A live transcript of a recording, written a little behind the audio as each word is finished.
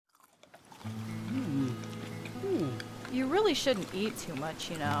really shouldn't eat too much,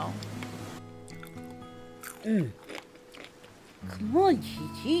 you know. Come on,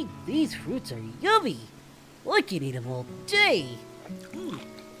 Chichi. These fruits are yummy. I can eat them all day.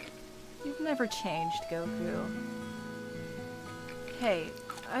 You've never changed, Goku. Hey,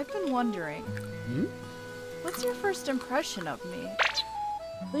 I've been wondering. What's your first impression of me?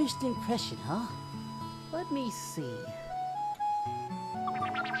 First impression, huh? Let me see.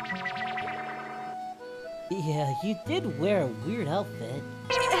 Yeah, you did wear a weird outfit.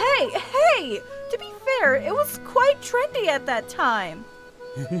 Hey! To be fair, it was quite trendy at that time.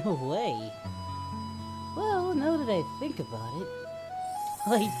 No way. Well, now that I think about it,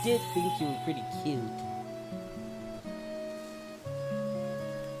 I did think you were pretty cute.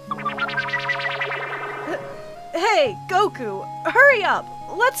 Hey, Goku, hurry up!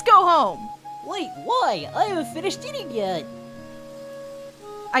 Let's go home! Wait, why? I haven't finished eating yet.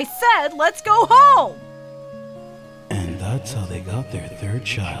 I said, let's go home! And that's how they got their third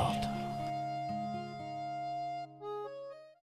child.